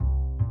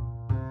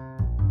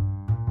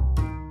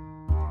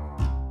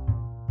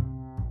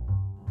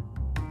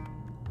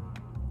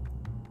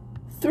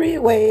3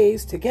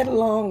 ways to get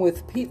along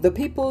with the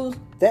people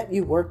that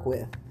you work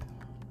with.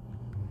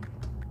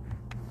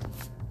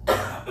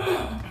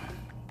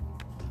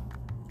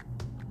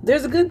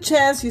 There's a good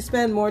chance you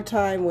spend more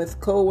time with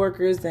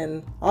coworkers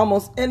than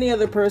almost any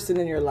other person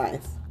in your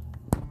life.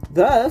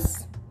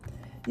 Thus,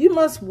 you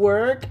must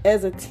work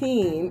as a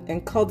team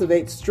and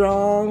cultivate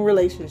strong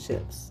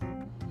relationships.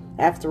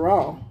 After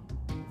all,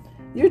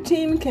 your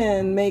team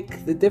can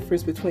make the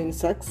difference between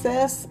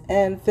success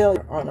and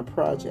failure on a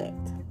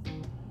project.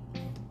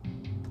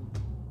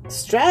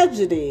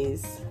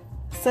 Strategies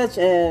such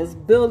as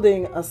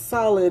building a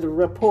solid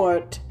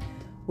rapport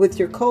with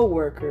your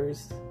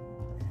coworkers,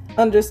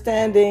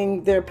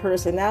 understanding their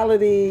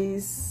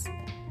personalities,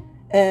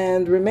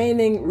 and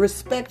remaining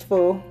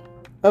respectful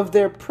of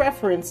their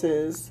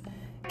preferences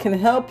can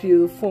help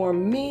you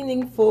form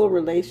meaningful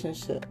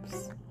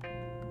relationships.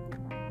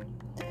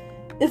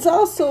 It's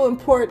also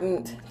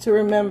important to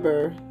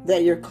remember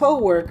that your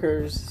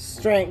coworkers'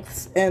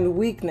 strengths and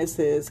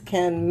weaknesses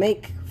can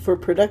make for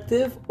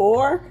productive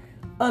or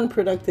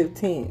unproductive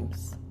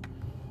teams.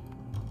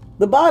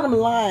 The bottom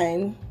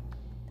line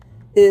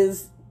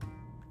is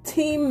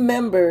team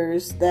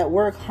members that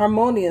work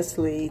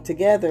harmoniously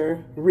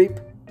together reap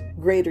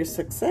greater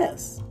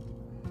success.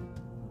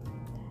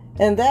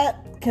 And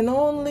that can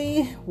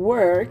only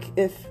work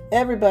if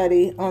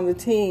everybody on the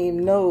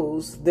team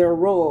knows their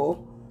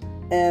role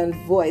and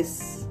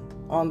voice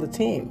on the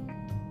team.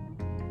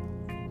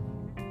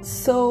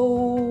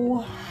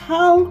 So,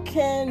 how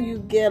can you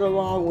get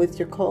along with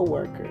your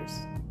coworkers?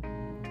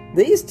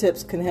 These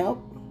tips can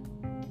help.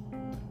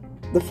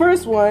 The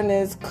first one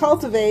is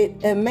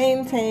cultivate and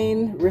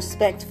maintain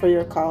respect for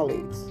your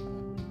colleagues.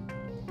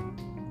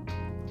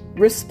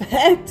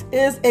 Respect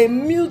is a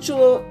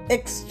mutual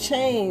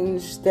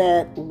exchange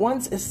that,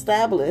 once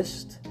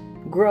established,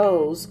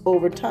 grows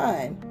over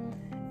time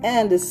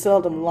and is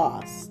seldom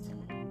lost.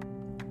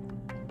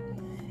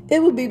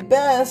 It would be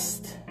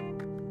best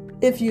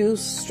if you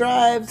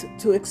strived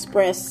to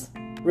express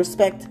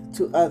respect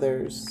to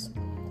others,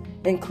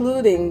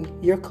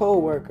 including your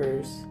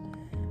coworkers,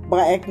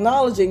 by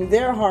acknowledging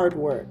their hard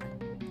work,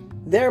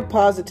 their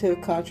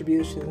positive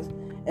contributions,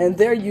 and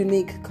their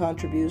unique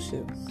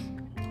contributions.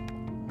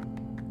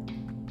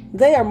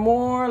 They are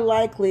more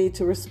likely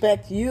to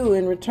respect you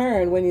in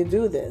return when you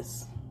do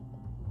this.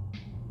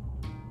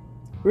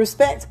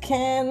 Respect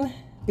can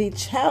be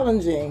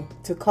challenging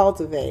to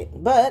cultivate,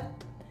 but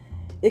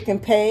it can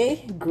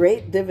pay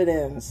great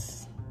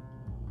dividends.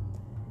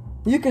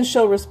 You can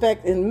show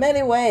respect in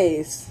many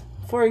ways.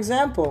 For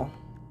example,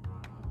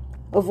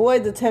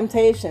 avoid the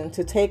temptation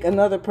to take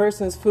another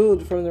person's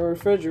food from the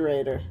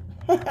refrigerator.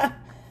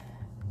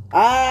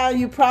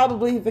 You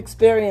probably have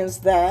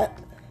experienced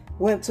that.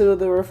 Went to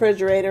the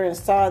refrigerator and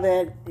saw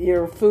that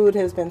your food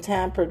has been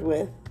tampered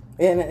with,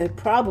 and it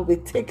probably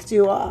ticked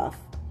you off.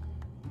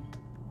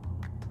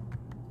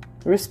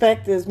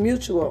 Respect is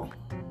mutual.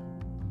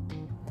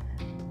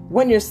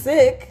 When you're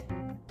sick,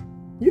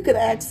 you could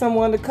ask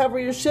someone to cover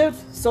your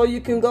shift so you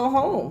can go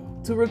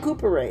home to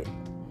recuperate.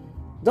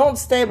 Don't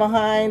stay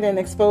behind and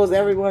expose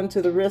everyone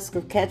to the risk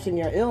of catching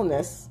your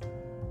illness.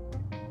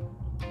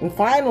 And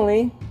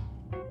finally,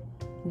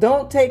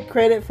 don't take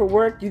credit for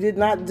work you did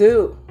not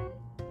do.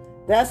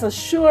 That's a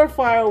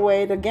surefire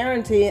way to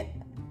guarantee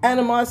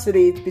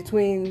animosity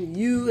between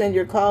you and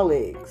your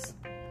colleagues.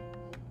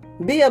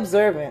 Be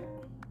observant.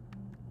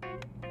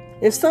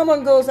 If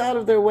someone goes out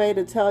of their way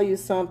to tell you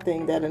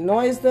something that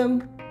annoys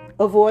them,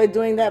 avoid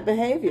doing that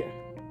behavior.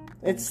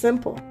 It's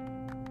simple.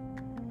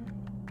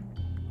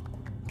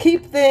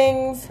 Keep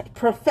things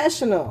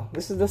professional.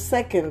 This is the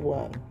second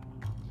one.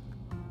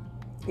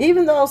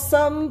 Even though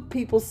some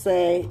people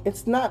say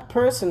it's not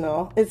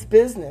personal, it's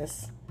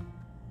business,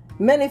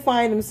 many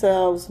find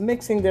themselves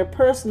mixing their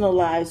personal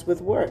lives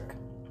with work.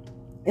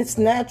 It's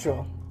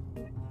natural.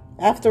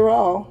 After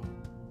all,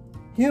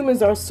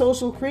 humans are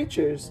social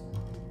creatures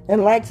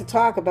and like to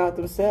talk about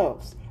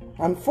themselves.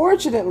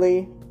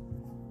 Unfortunately,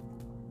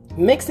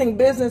 mixing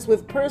business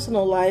with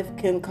personal life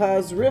can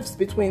cause rifts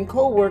between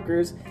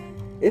coworkers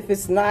if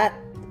it's not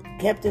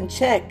kept in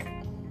check.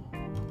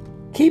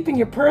 Keeping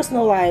your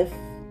personal life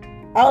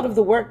out of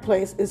the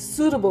workplace is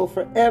suitable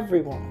for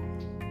everyone.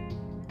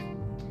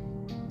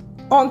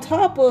 On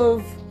top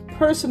of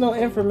personal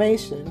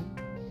information,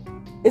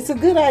 it's a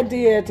good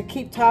idea to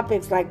keep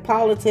topics like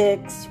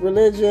politics,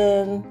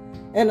 religion,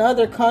 and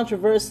other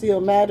controversial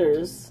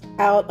matters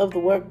out of the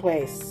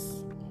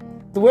workplace.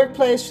 The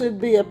workplace should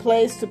be a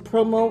place to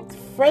promote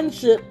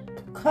friendship,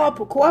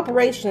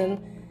 cooperation,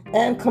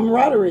 and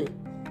camaraderie,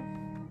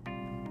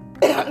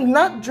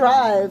 not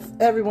drive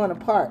everyone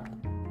apart.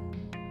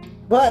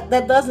 But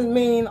that doesn't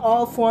mean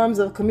all forms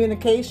of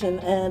communication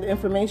and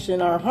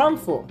information are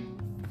harmful.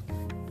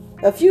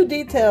 A few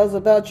details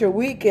about your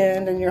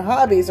weekend and your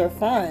hobbies are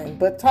fine,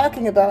 but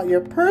talking about your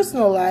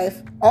personal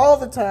life all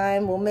the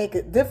time will make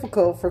it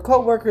difficult for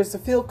coworkers to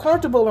feel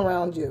comfortable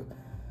around you.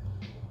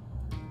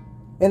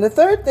 And the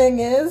third thing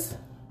is,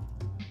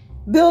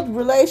 build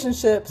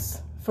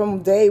relationships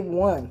from day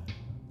one.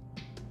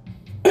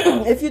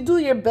 If you do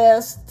your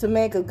best to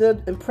make a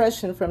good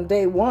impression from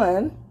day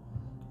one,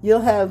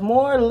 you'll have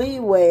more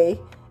leeway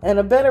and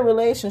a better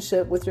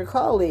relationship with your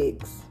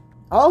colleagues.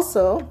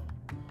 Also,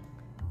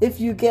 if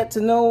you get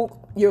to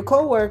know your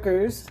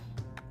coworkers,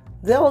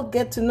 they'll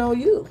get to know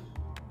you.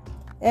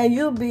 And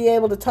you'll be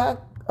able to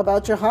talk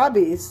about your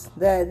hobbies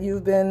that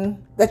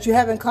you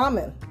have in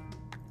common.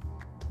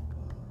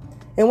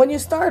 And when you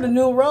start a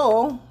new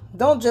role,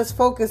 don't just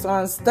focus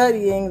on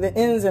studying the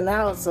ins and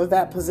outs of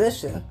that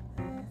position.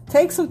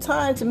 Take some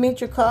time to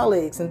meet your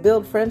colleagues and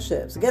build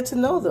friendships. Get to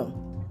know them.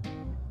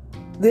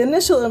 The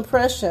initial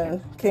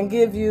impression can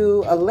give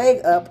you a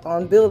leg up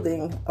on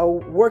building a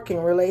working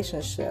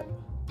relationship.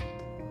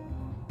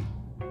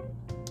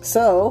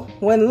 So,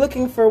 when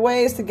looking for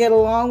ways to get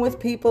along with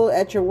people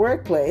at your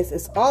workplace,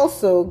 it's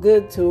also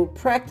good to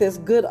practice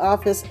good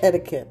office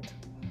etiquette.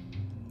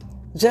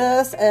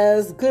 Just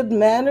as good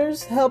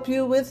manners help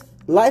you with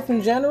life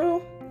in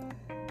general,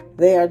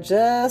 they are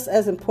just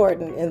as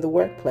important in the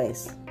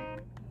workplace.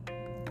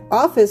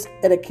 Office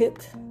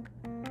etiquette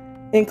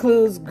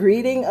includes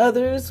greeting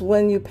others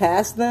when you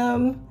pass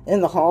them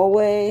in the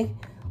hallway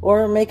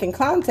or making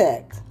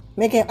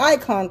eye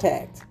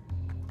contact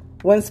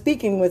when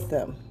speaking with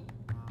them,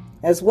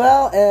 as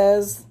well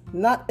as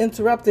not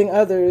interrupting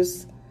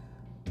others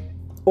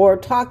or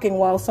talking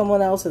while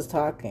someone else is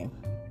talking.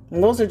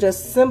 And those are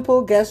just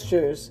simple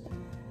gestures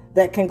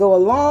that can go a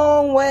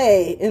long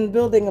way in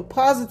building a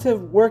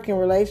positive working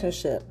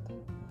relationship.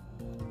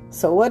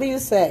 So what do you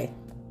say?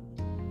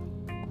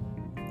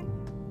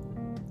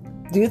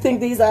 Do you think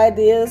these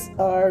ideas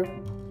are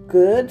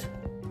good?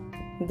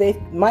 They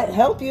might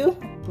help you,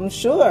 I'm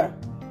sure.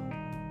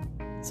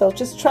 So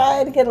just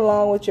try to get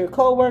along with your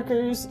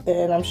coworkers,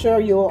 and I'm sure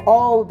you'll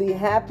all be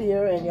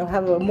happier and you'll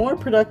have a more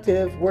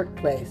productive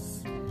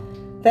workplace.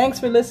 Thanks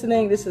for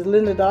listening. This is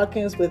Linda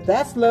Dawkins with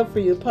That's Love for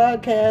You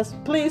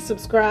podcast. Please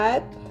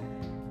subscribe.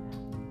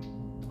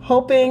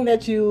 Hoping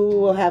that you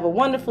will have a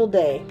wonderful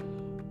day.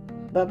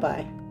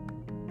 Bye-bye.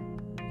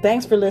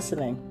 Thanks for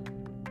listening.